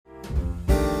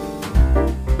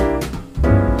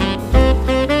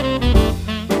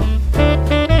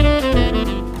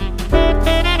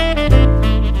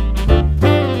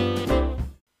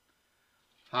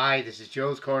is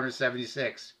Joe's Corner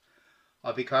 76.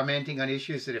 I'll be commenting on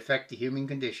issues that affect the human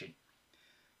condition.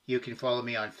 You can follow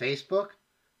me on Facebook,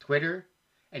 Twitter,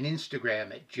 and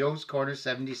Instagram at Joe's Corner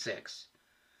 76.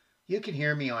 You can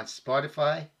hear me on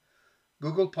Spotify,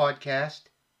 Google Podcast,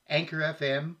 Anchor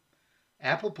FM,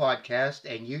 Apple Podcast,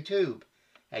 and YouTube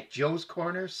at Joe's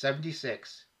Corner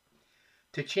 76.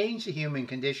 To change the human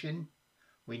condition,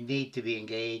 we need to be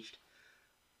engaged.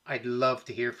 I'd love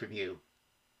to hear from you.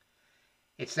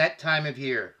 It's that time of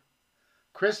year.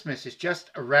 Christmas is just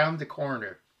around the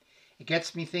corner. It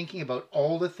gets me thinking about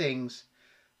all the things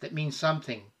that mean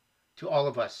something to all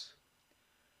of us.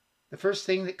 The first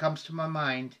thing that comes to my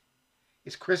mind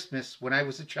is Christmas when I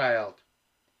was a child.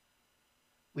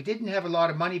 We didn't have a lot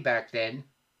of money back then.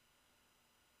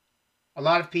 A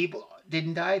lot of people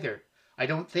didn't either. I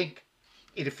don't think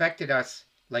it affected us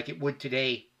like it would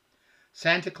today.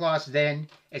 Santa Claus then,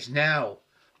 as now,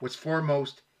 was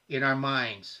foremost in our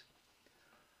minds.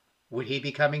 Would he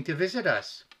be coming to visit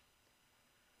us?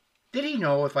 Did he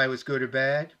know if I was good or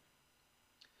bad?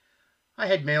 I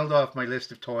had mailed off my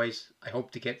list of toys I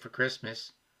hoped to get for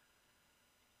Christmas.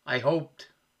 I hoped,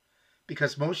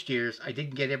 because most years I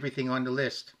didn't get everything on the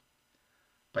list.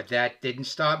 But that didn't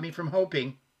stop me from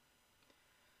hoping.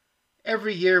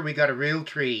 Every year we got a real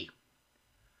tree.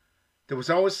 There was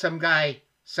always some guy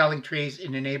selling trees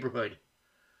in the neighborhood.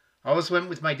 I always went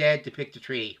with my dad to pick the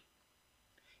tree.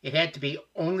 It had to be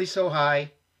only so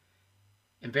high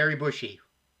and very bushy.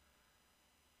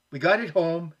 We got it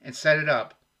home and set it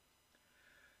up.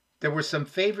 There were some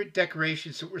favorite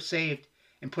decorations that were saved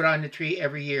and put on the tree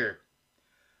every year.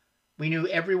 We knew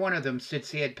every one of them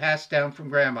since they had passed down from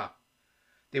Grandma.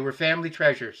 They were family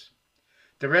treasures.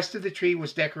 The rest of the tree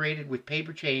was decorated with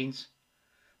paper chains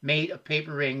made of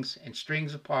paper rings and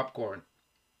strings of popcorn.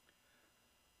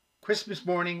 Christmas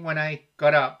morning when I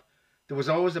got up, there was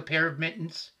always a pair of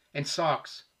mittens and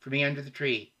socks for me under the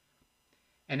tree.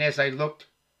 And as I looked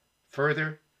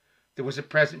further, there was a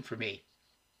present for me.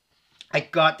 I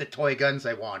got the toy guns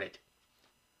I wanted.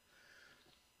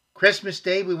 Christmas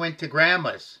Day we went to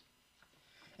Grandma's.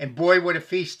 And boy, what a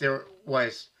feast there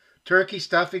was. Turkey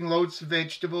stuffing, loads of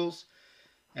vegetables.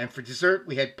 And for dessert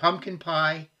we had pumpkin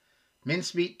pie,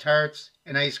 mincemeat tarts,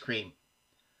 and ice cream.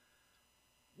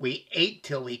 We ate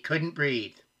till we couldn't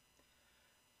breathe.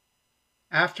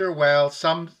 After a while,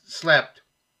 some slept,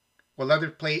 while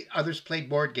others played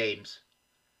board games.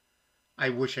 I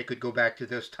wish I could go back to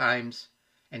those times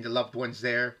and the loved ones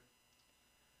there.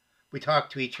 We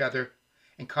talked to each other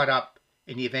and caught up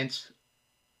in the events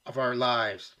of our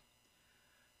lives.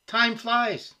 Time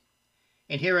flies,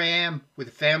 and here I am with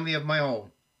a family of my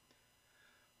own.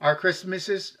 Our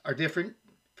Christmases are different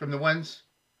from the ones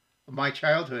of my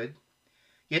childhood,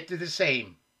 yet they're the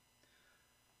same.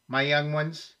 My young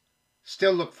ones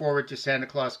still look forward to Santa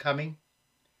Claus coming.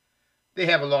 They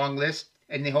have a long list,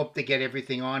 and they hope they get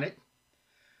everything on it.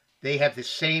 They have the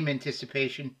same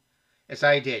anticipation as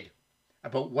I did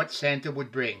about what Santa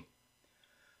would bring.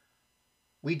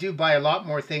 We do buy a lot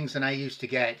more things than I used to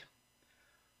get,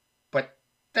 but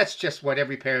that's just what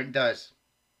every parent does.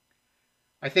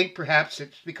 I think perhaps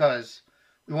it's because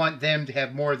we want them to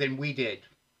have more than we did.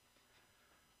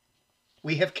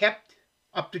 We have kept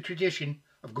up the tradition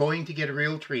of going to get a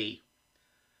real tree.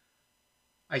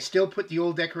 I still put the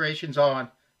old decorations on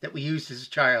that we used as a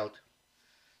child.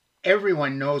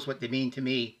 Everyone knows what they mean to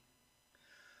me.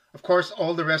 Of course,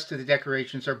 all the rest of the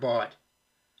decorations are bought.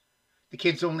 The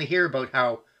kids only hear about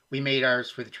how we made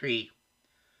ours for the tree.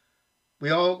 We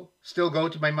all still go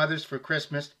to my mother's for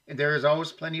Christmas, and there is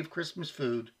always plenty of Christmas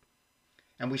food.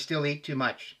 And we still eat too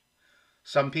much.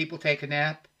 Some people take a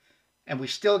nap, and we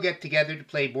still get together to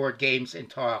play board games and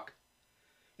talk.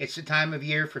 It's the time of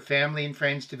year for family and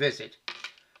friends to visit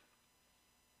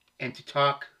and to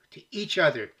talk to each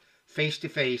other face to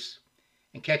face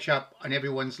and catch up on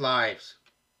everyone's lives.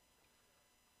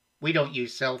 We don't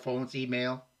use cell phones,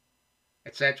 email,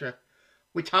 etc.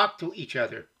 We talk to each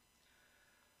other.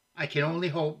 I can only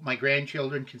hope my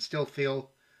grandchildren can still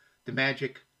feel the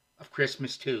magic of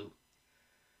Christmas too.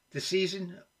 The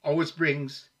season always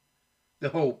brings the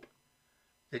hope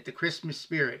that the Christmas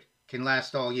spirit can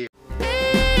last all year.